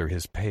folded together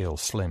his pale,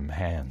 slim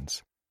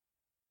hands.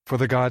 "For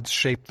the gods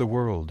shape the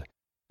world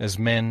as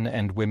men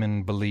and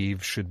women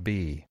believe should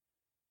be,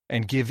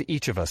 and give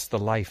each of us the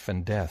life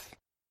and death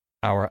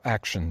our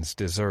actions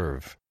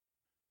deserve."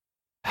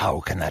 "How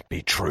can that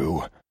be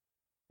true?"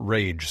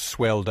 Rage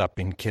swelled up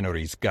in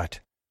Kinori's gut.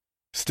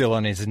 Still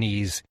on his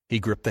knees, he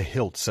gripped the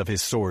hilts of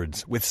his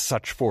swords with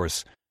such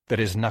force that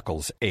his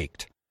knuckles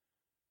ached.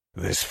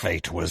 "This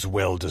fate was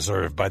well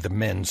deserved by the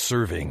men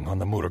serving on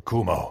the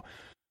Murakumo,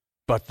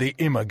 but the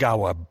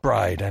Imagawa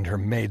bride and her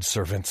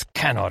maidservants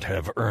cannot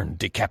have earned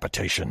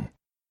decapitation."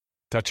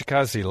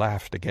 Tachikaze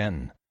laughed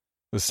again,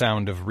 the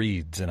sound of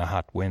reeds in a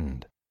hot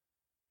wind.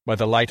 By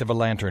the light of a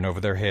lantern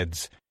over their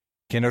heads,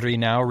 Kinori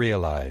now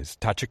realized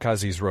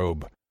Tachikaze's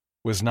robe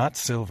was not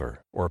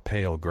silver or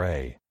pale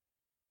gray.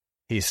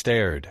 He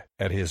stared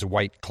at his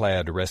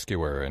white-clad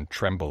rescuer and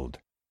trembled.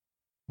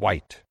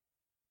 White,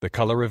 the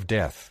color of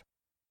death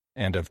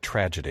and of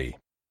tragedy.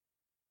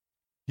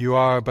 You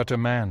are but a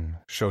man,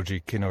 Shoji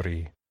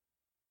Kinori.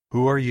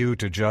 Who are you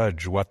to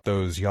judge what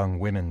those young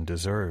women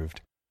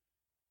deserved?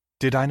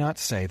 Did I not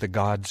say the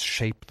gods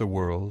shape the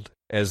world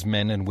as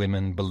men and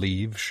women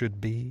believe should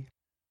be?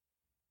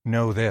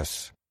 Know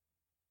this.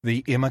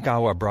 The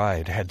Imagawa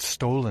bride had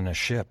stolen a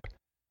ship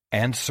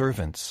and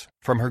servants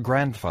from her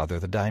grandfather,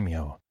 the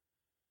daimyo,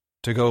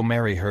 to go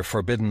marry her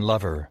forbidden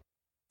lover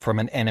from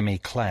an enemy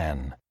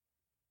clan.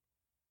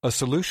 A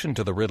solution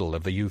to the riddle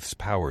of the youth's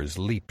powers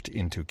leaped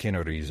into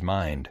Kinori's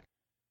mind,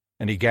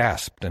 and he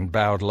gasped and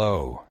bowed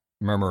low,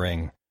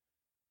 murmuring,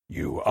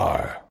 "You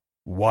are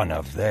one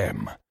of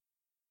them,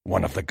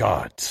 one of the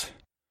gods,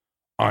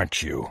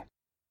 aren't you?"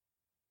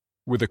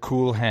 With a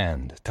cool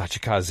hand,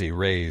 Tachikaze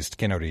raised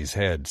Kinori's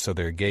head so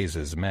their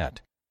gazes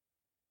met.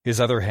 His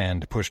other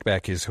hand pushed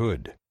back his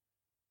hood.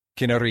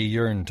 Kinori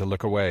yearned to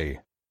look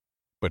away,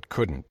 but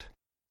couldn't.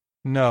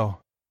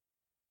 "No,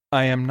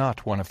 I am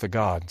not one of the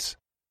gods.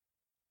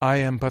 I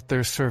am but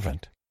their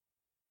servant,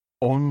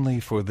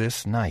 only for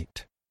this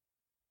night."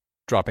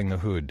 Dropping the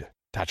hood,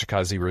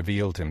 Tachikaze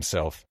revealed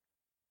himself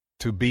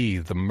to be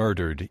the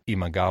murdered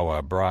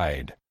Imagawa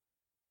bride.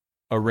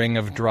 A ring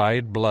of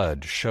dried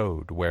blood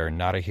showed where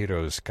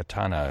Narahiro's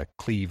katana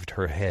cleaved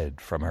her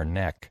head from her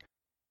neck.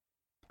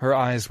 Her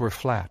eyes were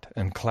flat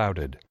and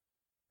clouded,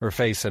 her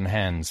face and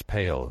hands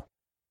pale,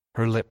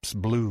 her lips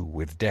blue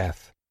with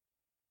death.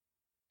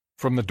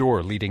 From the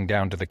door leading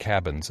down to the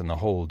cabins in the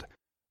hold,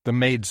 the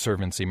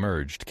maidservants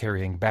emerged,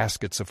 carrying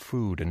baskets of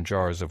food and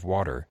jars of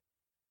water.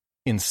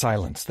 In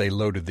silence they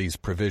loaded these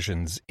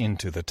provisions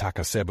into the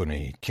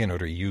takasebune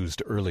Kinori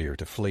used earlier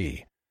to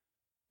flee.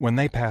 When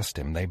they passed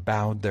him, they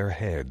bowed their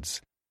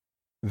heads.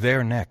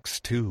 Their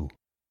necks, too,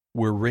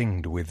 were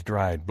ringed with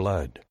dried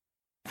blood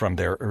from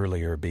their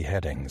earlier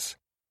beheadings.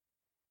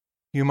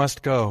 "You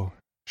must go,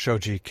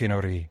 Shoji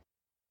Kinori."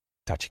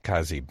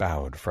 Tachikaze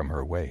bowed from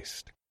her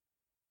waist.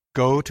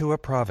 "Go to a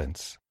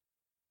province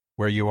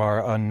where you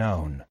are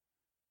unknown.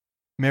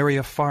 Marry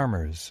a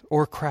farmer's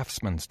or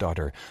craftsman's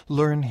daughter,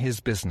 learn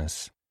his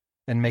business,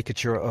 and make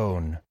it your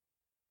own.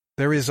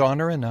 There is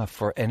honor enough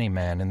for any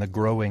man in the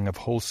growing of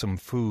wholesome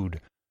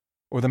food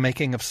or the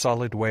making of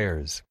solid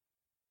wares,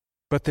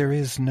 but there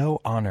is no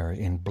honor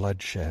in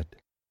bloodshed.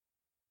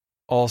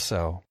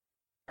 Also,"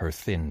 her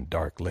thin,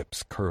 dark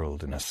lips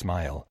curled in a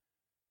smile,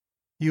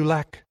 "you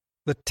lack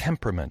the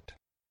temperament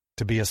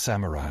to be a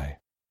samurai."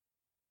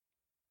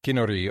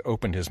 Kinori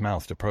opened his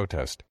mouth to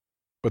protest,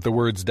 but the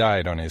words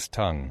died on his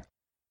tongue.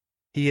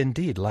 He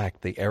indeed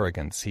lacked the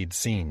arrogance he'd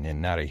seen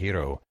in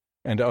Narihiro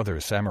and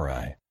other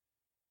samurai.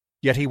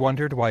 Yet he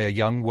wondered why a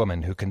young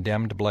woman who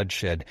condemned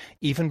bloodshed,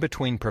 even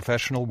between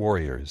professional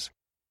warriors,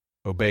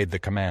 obeyed the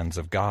commands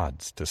of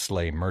gods to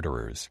slay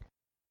murderers.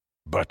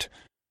 "But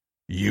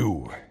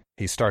you,"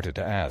 he started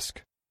to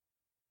ask.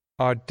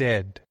 "Are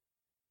dead."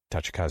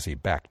 Tachikaze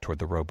backed toward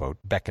the rowboat,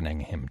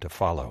 beckoning him to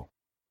follow.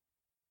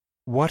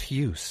 "What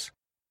use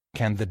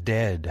can the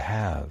dead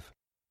have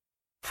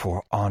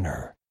for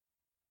honor?"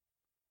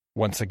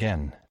 Once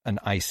again, an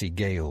icy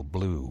gale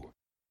blew.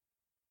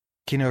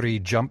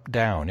 Kinori jumped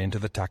down into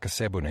the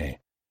takasebune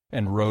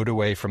and rowed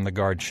away from the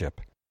guardship,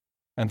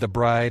 and the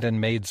bride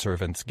and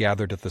maidservants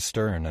gathered at the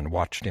stern and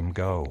watched him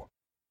go.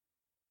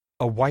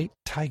 A white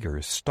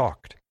tiger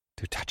stalked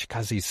to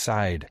Tachikaze's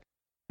side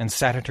and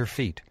sat at her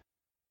feet,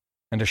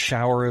 and a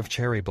shower of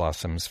cherry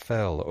blossoms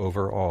fell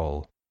over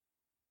all.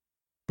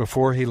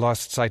 Before he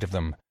lost sight of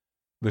them,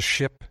 the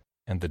ship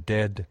and the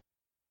dead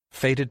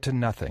faded to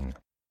nothing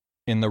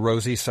in the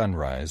rosy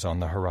sunrise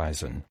on the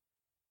horizon.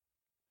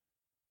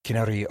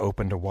 Kinori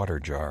opened a water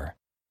jar.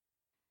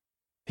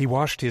 He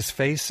washed his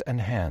face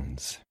and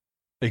hands,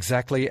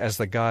 exactly as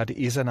the god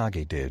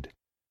Izanagi did,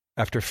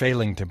 after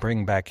failing to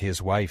bring back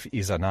his wife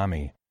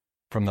Izanami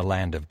from the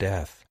land of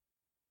death.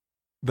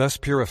 Thus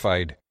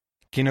purified,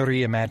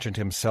 Kinori imagined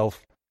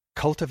himself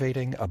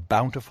cultivating a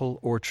bountiful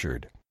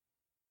orchard.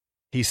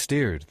 He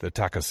steered the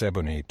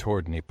takasebune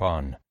toward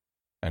Nippon,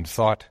 and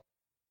thought,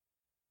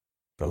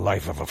 "The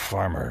life of a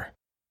farmer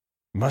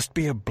must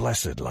be a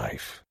blessed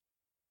life,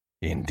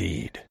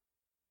 indeed."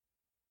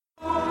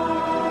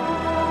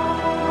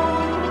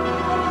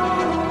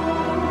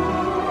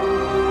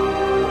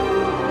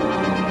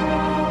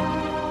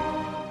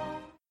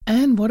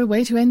 And what a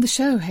way to end the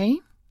show,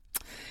 hey?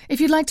 If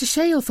you'd like to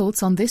share your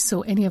thoughts on this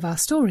or any of our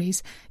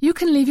stories, you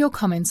can leave your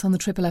comments on the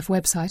Triple F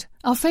website,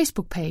 our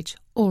Facebook page,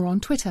 or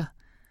on Twitter.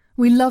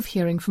 We love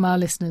hearing from our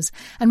listeners,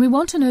 and we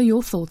want to know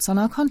your thoughts on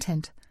our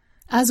content.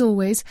 As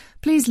always,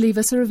 please leave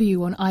us a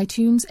review on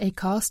iTunes,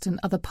 Acast, and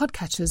other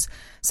podcatchers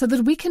so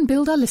that we can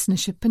build our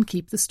listenership and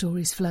keep the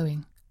stories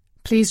flowing.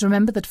 Please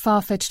remember that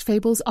Far-Fetched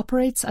Fables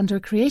operates under a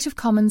Creative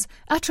Commons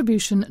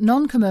Attribution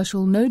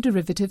Non-Commercial No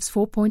Derivatives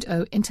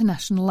 4.0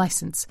 International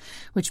License,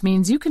 which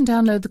means you can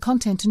download the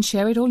content and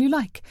share it all you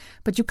like,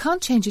 but you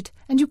can't change it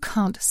and you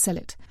can't sell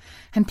it.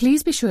 And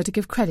please be sure to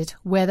give credit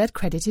where that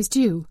credit is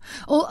due.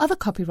 All other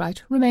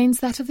copyright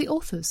remains that of the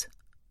authors.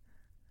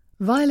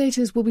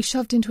 Violators will be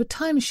shoved into a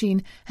time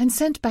machine and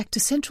sent back to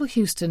Central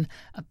Houston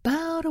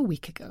about a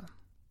week ago.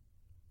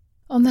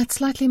 On that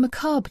slightly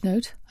macabre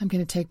note, I'm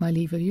going to take my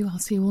leave of you. I'll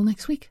see you all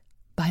next week.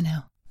 Bye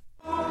now.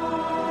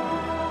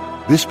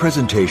 This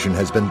presentation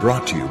has been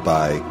brought to you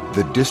by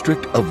the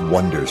District of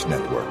Wonders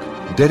Network,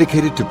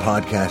 dedicated to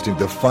podcasting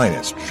the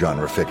finest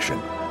genre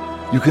fiction.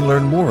 You can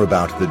learn more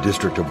about the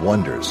District of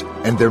Wonders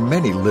and their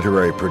many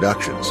literary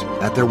productions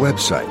at their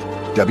website,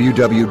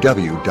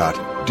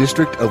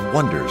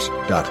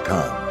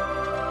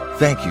 www.districtofwonders.com.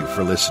 Thank you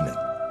for listening.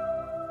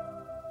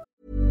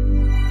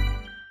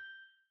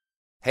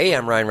 Hey,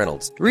 I'm Ryan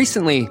Reynolds.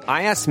 Recently,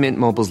 I asked Mint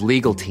Mobile's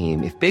legal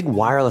team if big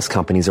wireless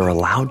companies are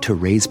allowed to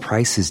raise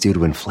prices due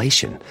to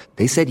inflation.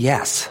 They said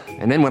yes.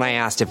 And then when I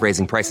asked if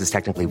raising prices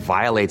technically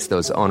violates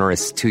those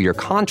onerous two-year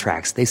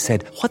contracts, they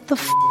said, "What the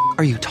f***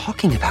 are you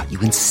talking about, you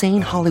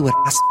insane Hollywood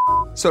ass?"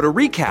 So to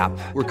recap,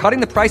 we're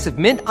cutting the price of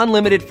Mint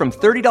Unlimited from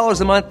 $30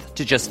 a month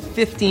to just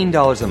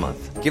 $15 a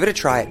month. Give it a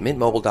try at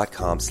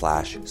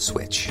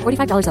mintmobile.com/switch.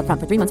 $45 up front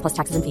for 3 months plus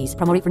taxes and fees.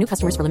 Promo rate for new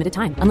customers for limited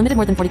time. Unlimited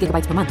more than 40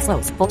 gigabytes per month.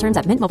 Slows full terms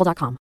at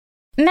mintmobile.com.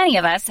 Many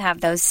of us have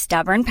those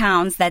stubborn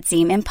pounds that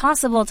seem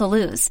impossible to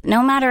lose,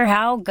 no matter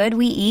how good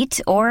we eat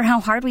or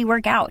how hard we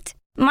work out.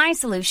 My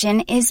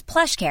solution is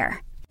PlushCare.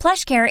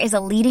 PlushCare is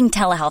a leading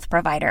telehealth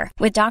provider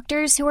with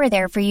doctors who are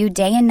there for you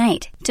day and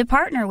night to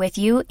partner with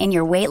you in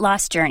your weight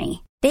loss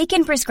journey. They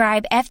can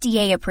prescribe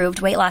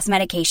FDA-approved weight loss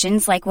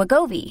medications like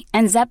Wegovy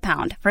and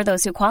Zepbound for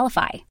those who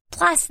qualify.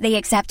 Plus, they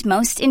accept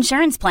most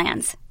insurance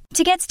plans.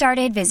 To get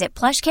started, visit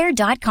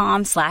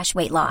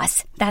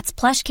plushcare.com/weightloss. That's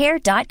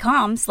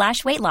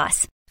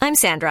plushcare.com/weightloss. I'm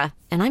Sandra,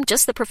 and I'm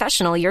just the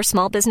professional your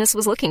small business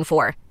was looking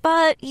for.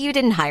 But you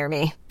didn't hire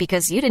me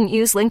because you didn't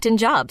use LinkedIn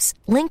Jobs.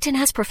 LinkedIn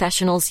has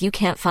professionals you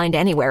can't find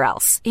anywhere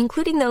else,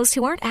 including those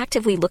who aren't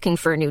actively looking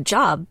for a new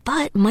job,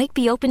 but might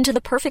be open to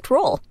the perfect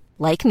role,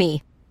 like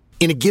me.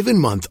 In a given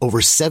month, over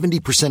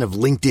 70% of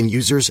LinkedIn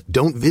users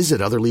don't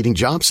visit other leading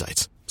job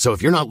sites. So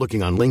if you're not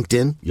looking on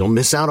LinkedIn, you'll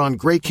miss out on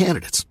great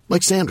candidates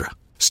like Sandra.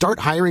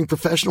 Start hiring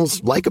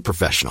professionals like a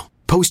professional.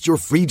 Post your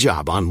free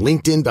job on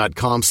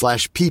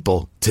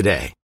linkedin.com/people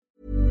today.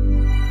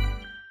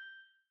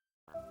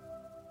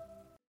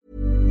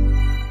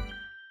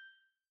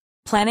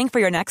 Planning for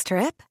your next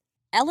trip?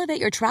 Elevate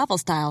your travel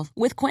style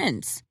with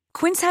Quince.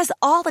 Quince has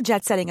all the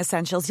jet-setting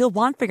essentials you'll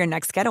want for your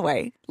next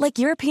getaway, like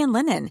European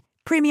linen,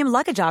 premium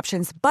luggage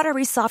options,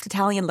 buttery soft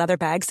Italian leather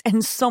bags,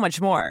 and so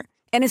much more.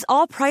 And is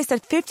all priced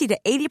at 50 to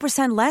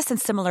 80% less than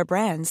similar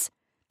brands.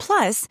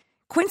 Plus,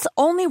 Quince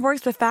only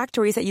works with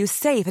factories that use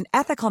safe and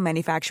ethical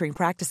manufacturing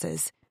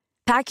practices.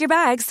 Pack your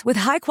bags with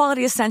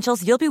high-quality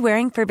essentials you'll be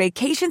wearing for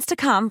vacations to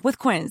come with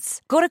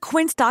Quince. Go to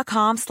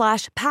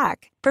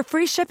quince.com/pack for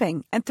free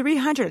shipping and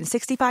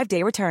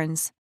 365-day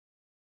returns.